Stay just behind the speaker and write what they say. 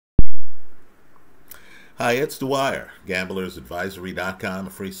Hi, it's Dwyer, gamblersadvisory.com, a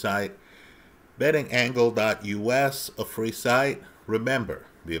free site, bettingangle.us, a free site. Remember,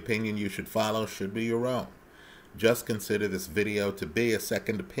 the opinion you should follow should be your own. Just consider this video to be a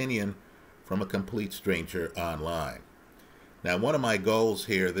second opinion from a complete stranger online. Now, one of my goals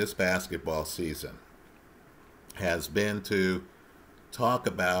here this basketball season has been to talk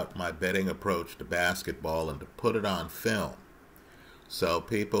about my betting approach to basketball and to put it on film, so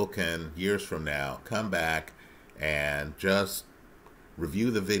people can, years from now, come back and just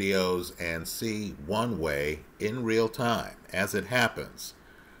review the videos and see one way in real time, as it happens,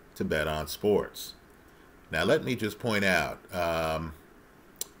 to bet on sports. Now, let me just point out,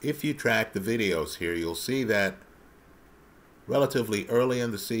 if you track the videos here, you'll see that relatively early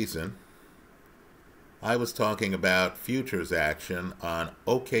in the season, I was talking about futures action on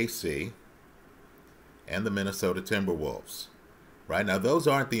OKC and the Minnesota Timberwolves. Right? Now, those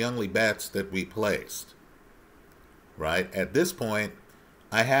aren't the only bets that we placed. Right? At this point,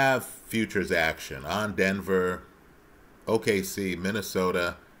 I have futures action on Denver, OKC,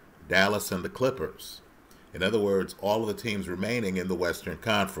 Minnesota, Dallas, and the Clippers. In other words, all of the teams remaining in the Western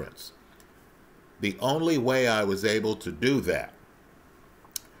Conference. The only way I was able to do that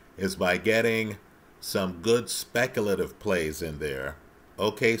is by getting some good speculative plays in there.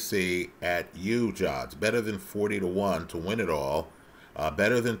 OKC at huge odds, better than 40 to 1 to win it all.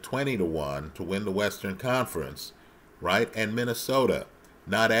 Better than 20 to 1 to win the Western Conference, right? And Minnesota,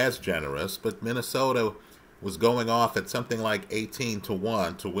 not as generous, but Minnesota was going off at something like 18 to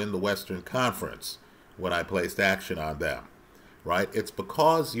 1 to win the Western Conference when I placed action on them, right? It's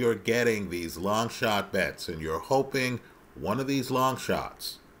because you're getting these long shot bets and you're hoping one of these long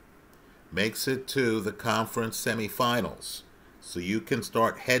shots makes it to the conference semifinals so you can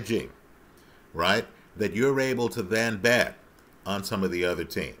start hedging, right? That you're able to then bet on some of the other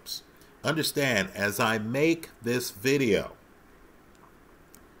teams. Understand, as I make this video,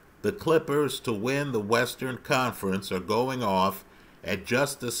 the Clippers to win the Western Conference are going off at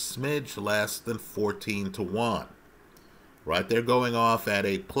just a smidge less than 14 to 1. Right? They're going off at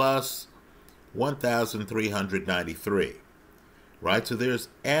a plus 1,393. Right? So there's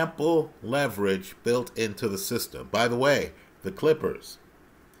ample leverage built into the system. By the way, the Clippers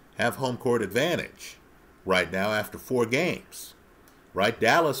have home court advantage right now after 4 games. Right?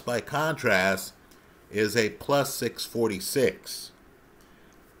 Dallas, by contrast, is a plus 646.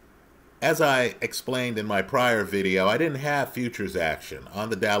 As I explained in my prior video, I didn't have futures action on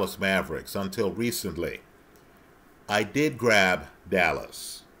the Dallas Mavericks until recently. I did grab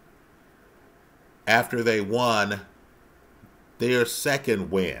Dallas after they won their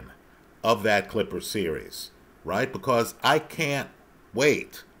second win of that Clippers series, right? Because I can't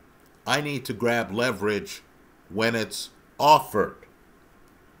wait. I need to grab leverage when it's offered,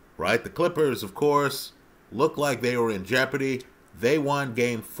 right? The Clippers, of course, looked like they were in jeopardy. They won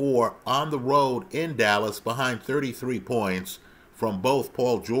Game 4 on the road in Dallas behind 33 points from both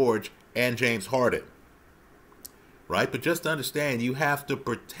Paul George and James Harden, right? But just understand, you have to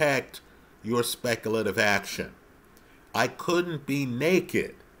protect your speculative action. I couldn't be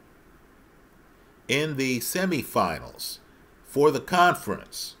naked in the semifinals for the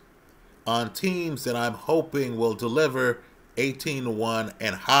conference on teams that I'm hoping will deliver 18 to 1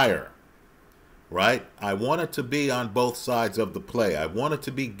 and higher, right? I wanted to be on both sides of the play. I wanted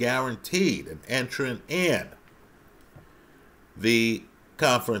to be guaranteed an entrant in the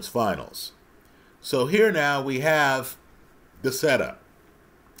conference finals. So here now we have the setup.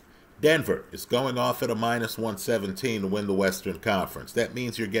 Denver is going off at a minus 117 to win the Western Conference. That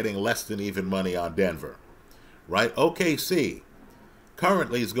means you're getting less than even money on Denver, right? OKC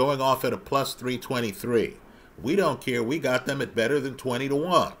currently is going off at a plus 323. We don't care. We got them at better than 20 to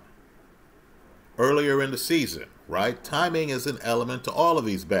 1 earlier in the season, right? Timing is an element to all of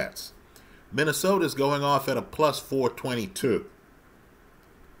these bets. Minnesota's going off at a plus 422.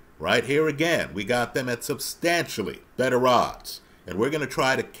 Right here again, we got them at substantially better odds. And we're going to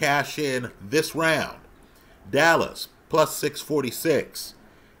try to cash in this round. Dallas, plus 646.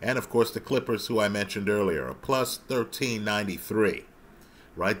 And, of course, the Clippers, who I mentioned earlier, a plus 1393.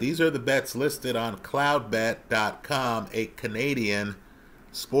 Right? These are the bets listed on cloudbet.com, a Canadian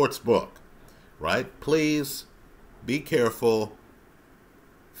sports book. Right? Please be careful.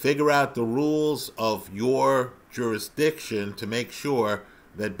 Figure out the rules of your jurisdiction to make sure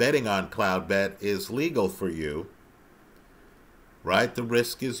that betting on CloudBet is legal for you. Right? The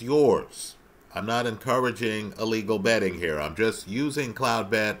risk is yours. I'm not encouraging illegal betting here. I'm just using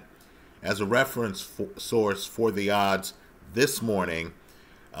CloudBet as a reference source for the odds this morning,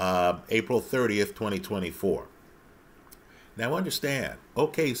 April 30th, 2024. Now understand,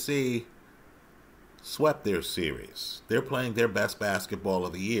 OKC swept their series. They're playing their best basketball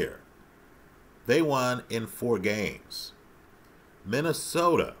of the year. They won in 4 games.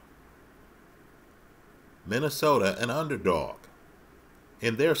 Minnesota, an underdog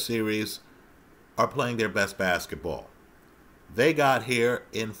in their series, are playing their best basketball. They got here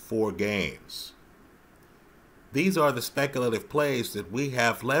in 4 games. These are the speculative plays that we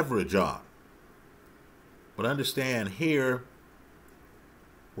have leverage on. But understand, here,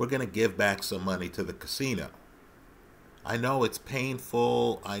 we're going to give back some money to the casino. I know it's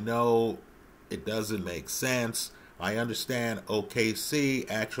painful. I know it doesn't make sense. I understand OKC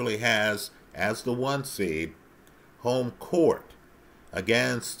actually has, as the 1 seed, home court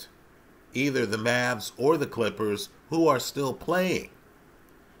against either the Mavs or the Clippers, who are still playing.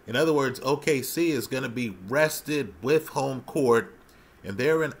 In other words, OKC is going to be rested with home court, and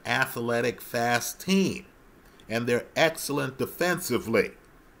they're an athletic, fast team, and they're excellent defensively.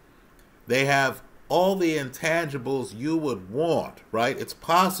 They have all the intangibles you would want, right? It's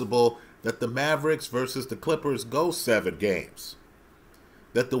possible that the Mavericks versus the Clippers go 7 games.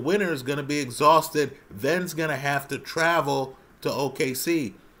 That the winner is going to be exhausted, then's going to have to travel to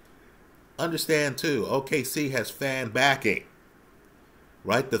OKC. Understand, too, OKC has fan backing,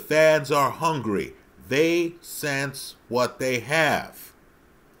 right? The fans are hungry. They sense what they have.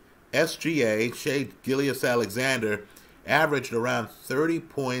 SGA, Shai Gilgeous-Alexander, averaged around 30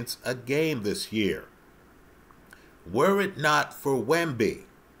 points a game this year. Were it not for Wemby,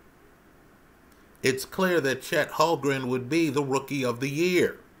 it's clear that Chet Holmgren would be the Rookie of the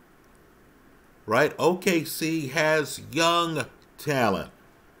Year. Right? OKC has young talent.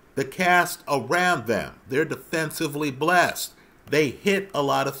 The cast around them, they're defensively blessed. They hit a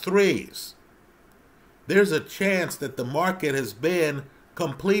lot of threes. There's a chance that the market has been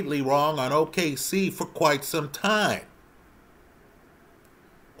completely wrong on OKC for quite some time.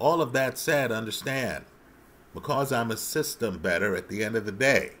 All of that said, understand, because I'm a system bettor at the end of the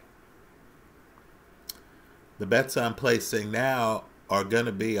day, the bets I'm placing now are going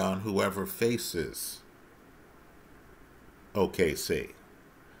to be on whoever faces OKC,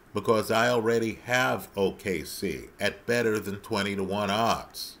 because I already have OKC at better than 20-1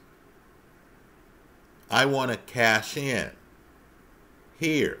 odds. I want to cash in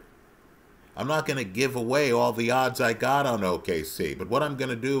here. I'm not going to give away all the odds I got on OKC, but what I'm going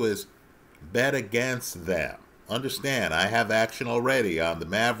to do is bet against them. Understand, I have action already on the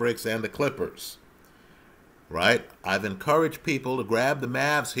Mavericks and the Clippers. Right? I've encouraged people to grab the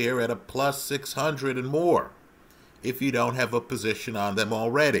Mavs here at a plus 600 and more if you don't have a position on them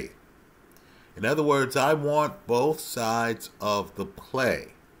already. In other words, I want both sides of the play.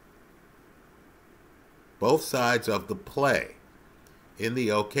 Both sides of the play in the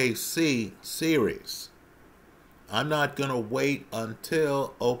OKC series. I'm not going to wait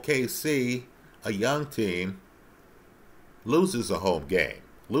until OKC, a young team, loses a home game,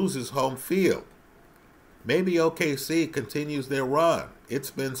 loses home field. Maybe OKC continues their run.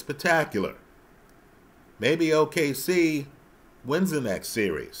 It's been spectacular. Maybe OKC wins the next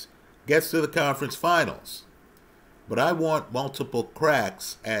series, gets to the conference finals. But I want multiple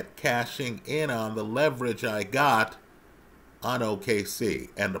cracks at cashing in on the leverage I got on OKC.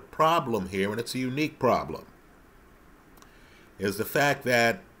 And the problem here, and it's a unique problem, is the fact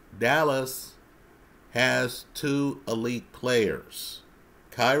that Dallas has 2 elite players,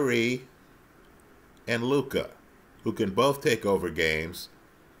 Kyrie and Luka, who can both take over games.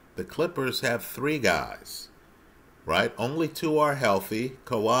 The Clippers have 3 guys, right? Only 2 are healthy.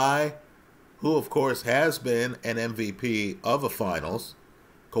 Kawhi, who of course has been an MVP of a finals,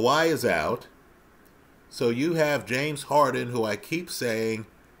 Kawhi is out. So you have James Harden, who I keep saying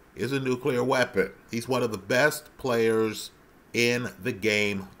is a nuclear weapon. He's one of the best players in the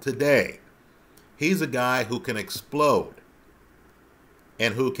game today. He's a guy who can explode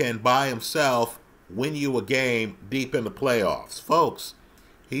and who can by himself win you a game deep in the playoffs. Folks,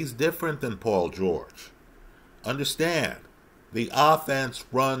 he's different than Paul George. Understand, the offense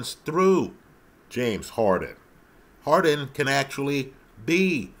runs through James Harden. Harden can actually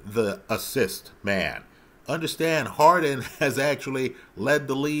be the assist man. Understand, Harden has actually led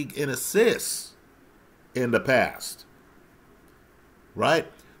the league in assists in the past.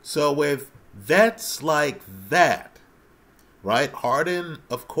 Right? So with vets like that, right? Harden,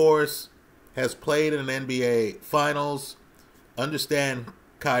 of course, has played in an NBA Finals. Understand,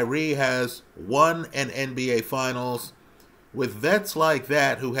 Kyrie has won an NBA Finals. With vets like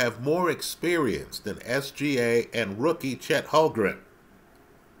that who have more experience than SGA and rookie Chet Holmgren,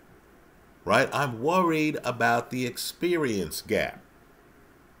 right? I'm worried about the experience gap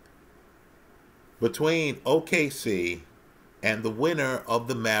between OKC and the winner of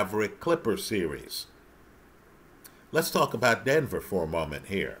the Maverick-Clipper series. Let's talk about Denver for a moment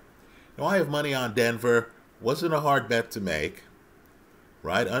here. Now, I have money on Denver. Wasn't a hard bet to make,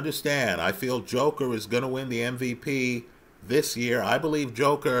 right? Understand, I feel Joker is going to win the MVP this year. I believe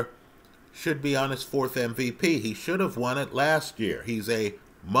Joker should be on his 4th MVP. He should have won it last year. He's a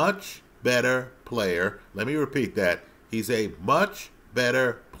much better player. Let me repeat that. He's a much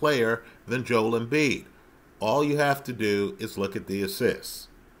better player than Joel Embiid. All you have to do is look at the assists,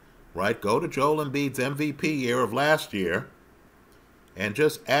 right? Go to Joel Embiid's MVP year of last year and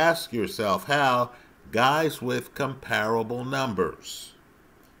just ask yourself how guys with comparable numbers,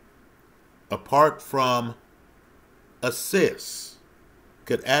 apart from assists,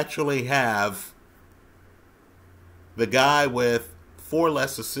 could actually have the guy with 4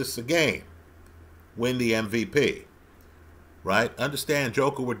 less assists a game win the MVP, right? Understand,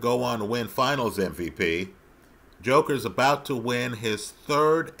 Joker would go on to win Finals MVP. Joker's about to win his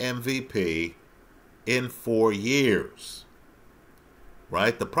 3rd MVP in 4 years,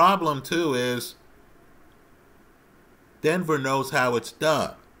 right? The problem, too, is Denver knows how it's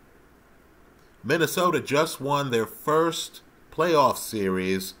done. Minnesota just won their first playoff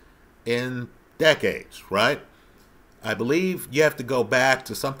series in decades, right? I believe you have to go back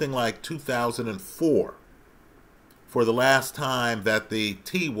to something like 2004 for the last time that the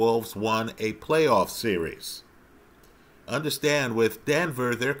T-Wolves won a playoff series. Understand, with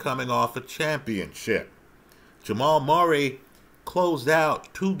Denver, they're coming off a championship. Jamal Murray closed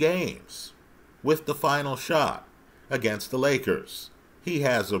out 2 games with the final shot against the Lakers. He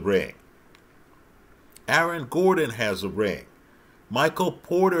has a ring. Aaron Gordon has a ring. Michael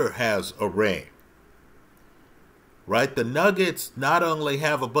Porter has a ring. Right? The Nuggets not only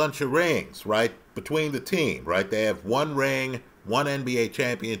have a bunch of rings, right, between the team, right? They have 1 ring, 1 NBA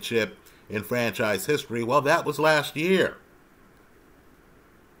championship in franchise history. Well, that was last year.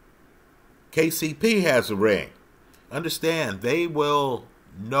 KCP has a ring. Understand, they will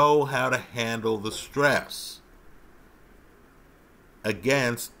know how to handle the stress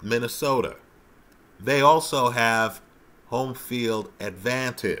against Minnesota. They also have home field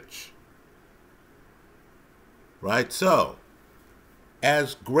advantage, right? So,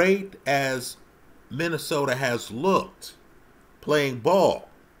 as great as Minnesota has looked playing ball,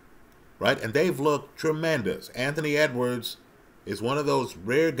 right, and they've looked tremendous. Anthony Edwards is one of those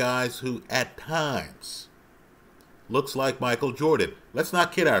rare guys who, at times, looks like Michael Jordan. Let's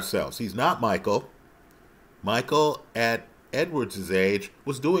not kid ourselves. He's not Michael. Michael, at Edwards' age,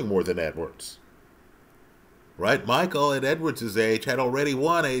 was doing more than Edwards. Right? Michael, at Edwards' age, had already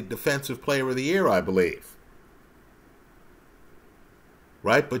won a Defensive Player of the Year, I believe.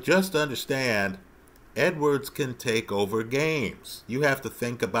 Right? But just understand, Edwards can take over games. You have to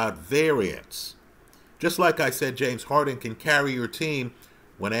think about variance. Just like I said, James Harden can carry your team.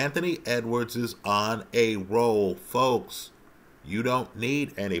 When Anthony Edwards is on a roll, folks, you don't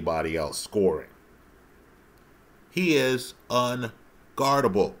need anybody else scoring. He is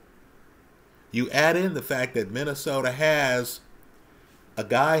unguardable. You add in the fact that Minnesota has a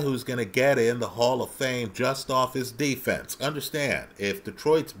guy who's going to get in the Hall of Fame just off his defense. Understand, if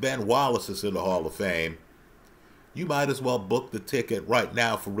Detroit's Ben Wallace is in the Hall of Fame, you might as well book the ticket right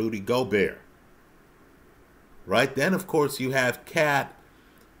now for Rudy Gobert. Right? Then, of course, you have Cat.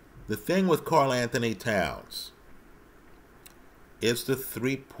 The thing with Karl Anthony Towns is the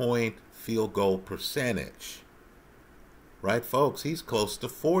 3-point field goal percentage. Right, folks? He's close to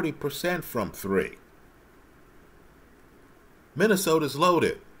 40% from 3. Minnesota's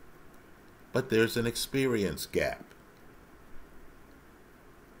loaded, but there's an experience gap.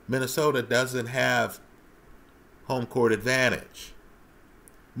 Minnesota doesn't have home court advantage.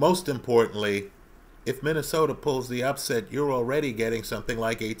 Most importantly, if Minnesota pulls the upset, you're already getting something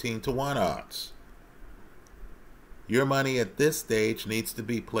like 18-1 odds. Your money at this stage needs to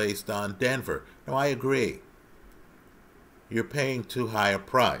be placed on Denver. Now, I agree. You're paying too high a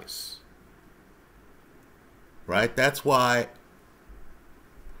price. Right? That's why,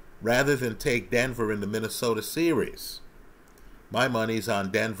 rather than take Denver in the Minnesota series, my money's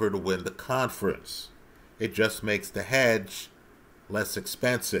on Denver to win the conference. It just makes the hedge less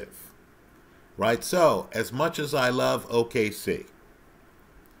expensive. Right? So, as much as I love OKC,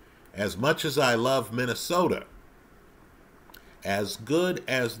 as much as I love Minnesota, as good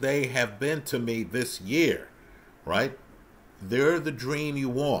as they have been to me this year, right? They're the dream you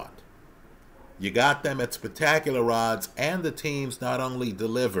want. You got them at spectacular odds, and the teams not only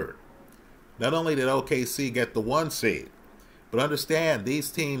delivered. Not only did OKC get the 1 seed, but understand,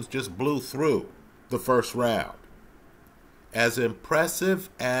 these teams just blew through the first round. As impressive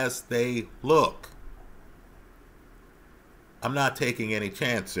as they look, I'm not taking any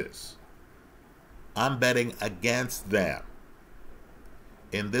chances. I'm betting against them.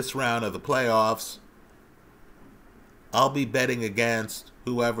 In this round of the playoffs, I'll be betting against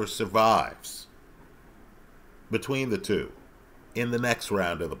whoever survives between the two in the next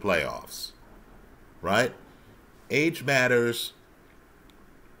round of the playoffs. Right? Age matters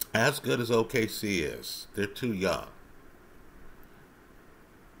as good as OKC is. They're too young.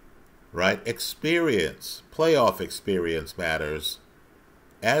 Right? Experience, playoff experience matters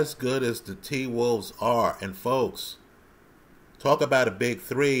as good as the T-Wolves are. And folks, talk about a big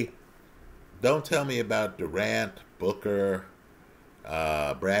three. Don't tell me about Durant, Booker,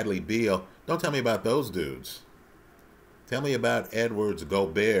 Bradley Beal. Don't tell me about those dudes. Tell me about Edwards,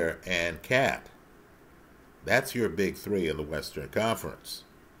 Gobert, and Cat. That's your big three in the Western Conference.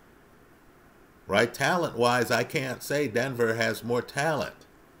 Right? Talent-wise, I can't say Denver has more talent.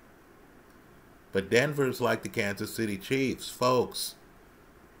 But Denver's like the Kansas City Chiefs. Folks,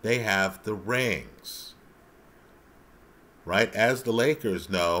 they have the rings. Right? As the Lakers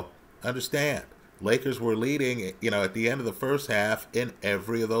know, understand, Lakers were leading, at the end of the first half in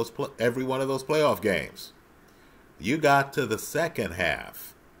every one of those playoff games. You got to the second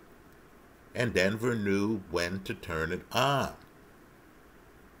half, and Denver knew when to turn it on.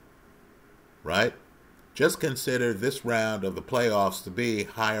 Right? Just consider this round of the playoffs to be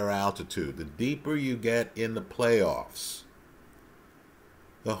higher altitude. The deeper you get in the playoffs,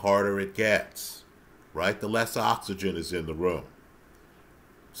 the harder it gets. Right? The less oxygen is in the room.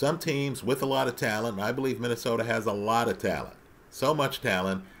 Some teams with a lot of talent, and I believe Minnesota has a lot of talent, so much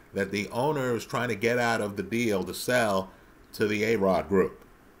talent that the owner is trying to get out of the deal to sell to the A-Rod group.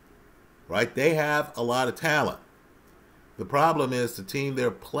 Right? They have a lot of talent. The problem is the team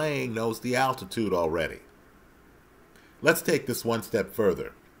they're playing knows the altitude already. Let's take this one step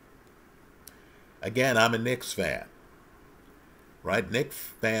further. Again, I'm a Knicks fan. Right? Knicks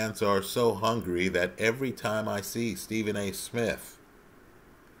fans are so hungry that every time I see Stephen A. Smith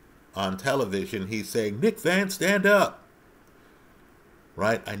on television, he's saying, "Knicks fans, stand up."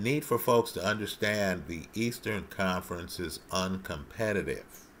 Right? I need for folks to understand the Eastern Conference is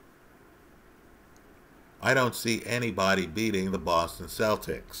uncompetitive. I don't see anybody beating the Boston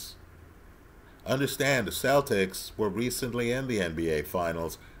Celtics. Understand, the Celtics were recently in the NBA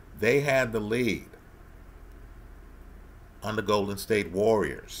Finals. They had the lead on the Golden State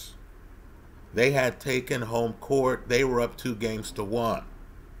Warriors. They had taken home court. They were up 2-1.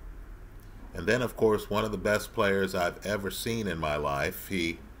 And then, of course, one of the best players I've ever seen in my life,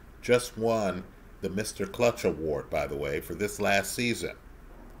 he just won the Mr. Clutch Award, by the way, for this last season.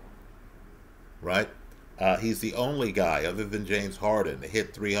 Right? He's the only guy, other than James Harden, to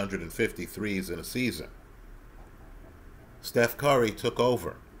hit 350 threes in a season. Steph Curry took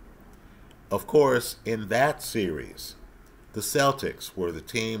over. Of course, in that series, the Celtics were the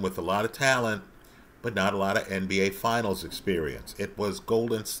team with a lot of talent, but not a lot of NBA Finals experience. It was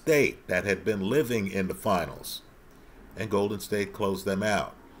Golden State that had been living in the Finals, and Golden State closed them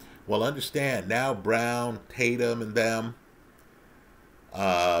out. Well, understand, now Brown, Tatum, and them,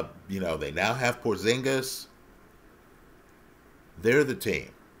 they now have Porzingis. They're the team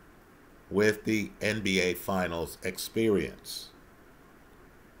with the NBA Finals experience.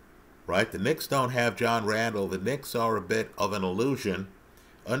 Right? The Knicks don't have John Randall. The Knicks are a bit of an illusion.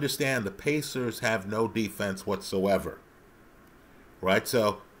 Understand, the Pacers have no defense whatsoever. Right?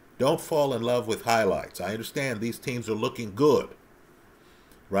 So don't fall in love with highlights. I understand these teams are looking good.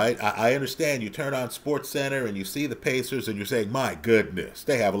 Right? I understand you turn on SportsCenter and you see the Pacers and you're saying, my goodness,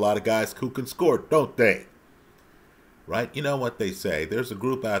 they have a lot of guys who can score, don't they? Right? You know what they say. There's a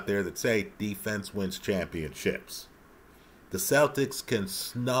group out there that say defense wins championships. The Celtics can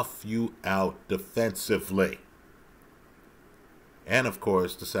snuff you out defensively. And, of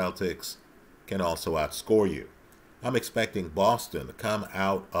course, the Celtics can also outscore you. I'm expecting Boston to come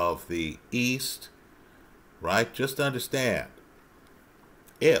out of the East. Right? Just understand,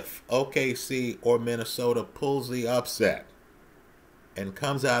 if OKC or Minnesota pulls the upset and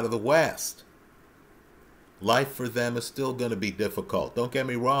comes out of the West, life for them is still going to be difficult. Don't get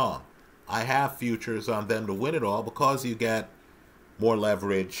me wrong. I have futures on them to win it all because you get more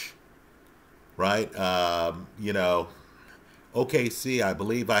leverage, right? OKC, I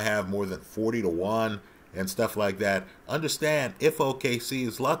believe I have more than 40-1 and stuff like that. Understand, if OKC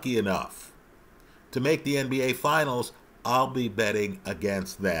is lucky enough to make the NBA Finals, I'll be betting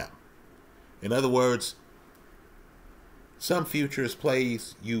against them. In other words, some futures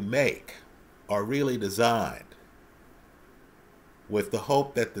plays you make are really designed with the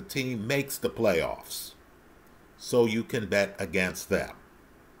hope that the team makes the playoffs so you can bet against them.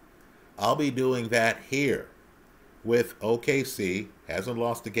 I'll be doing that here with OKC, hasn't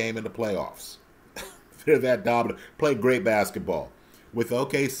lost a game in the playoffs. They're that dominant. Played great basketball. With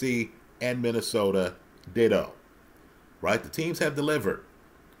OKC and Minnesota, ditto. Right? The teams have delivered.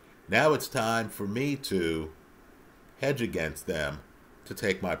 Now it's time for me to hedge against them to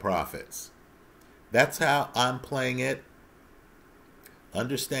take my profits. That's how I'm playing it.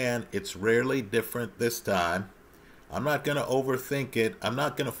 Understand, it's rarely different this time. I'm not going to overthink it. I'm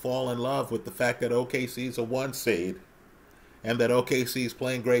not going to fall in love with the fact that OKC is a 1 seed and that OKC is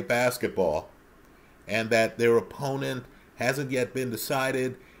playing great basketball and that their opponent hasn't yet been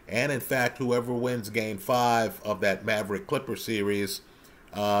decided. And in fact, whoever wins Game 5 of that Maverick-Clipper series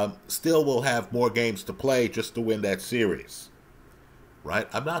still will have more games to play just to win that series. Right?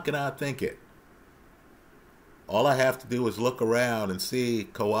 I'm not going to outthink it. All I have to do is look around and see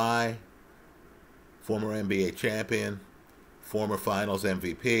Kawhi, former NBA champion, former Finals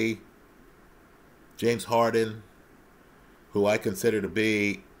MVP, James Harden, who I consider to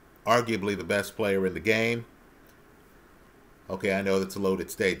be arguably the best player in the game. Okay, I know that's a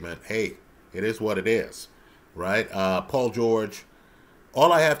loaded statement. Hey, it is what it is, right? Paul George.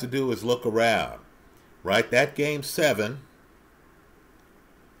 All I have to do is look around, right? That Game 7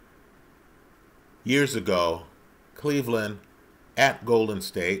 years ago, Cleveland at Golden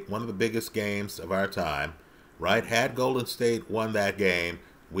State, one of the biggest games of our time, right? Had Golden State won that game,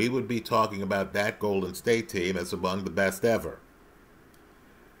 we would be talking about that Golden State team as among the best ever.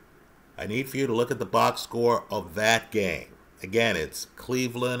 I need for you to look at the box score of that game. Again, it's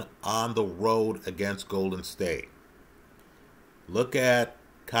Cleveland on the road against Golden State. Look at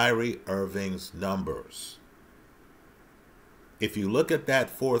Kyrie Irving's numbers. If you look at that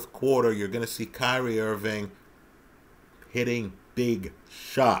fourth quarter, you're going to see Kyrie Irving hitting big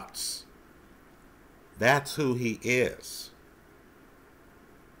shots. That's who he is.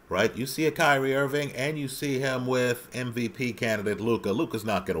 Right? You see a Kyrie Irving and you see him with MVP candidate Luka. Luka's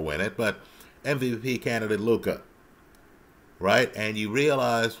not going to win it, but MVP candidate Luka. Right? And you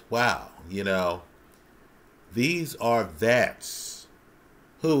realize, wow, you know, these are vets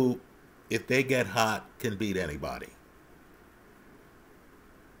who, if they get hot, can beat anybody.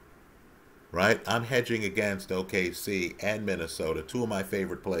 Right? I'm hedging against OKC and Minnesota, two of my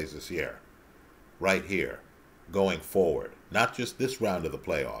favorite plays this year. Right here, going forward. Not just this round of the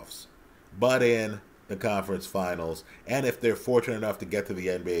playoffs, but in the conference finals. And if they're fortunate enough to get to the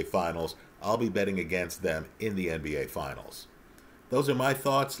NBA finals, I'll be betting against them in the NBA finals. Those are my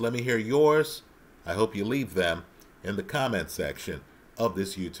thoughts. Let me hear yours. I hope you leave them in the comment section of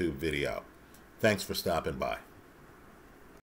this YouTube video. Thanks for stopping by.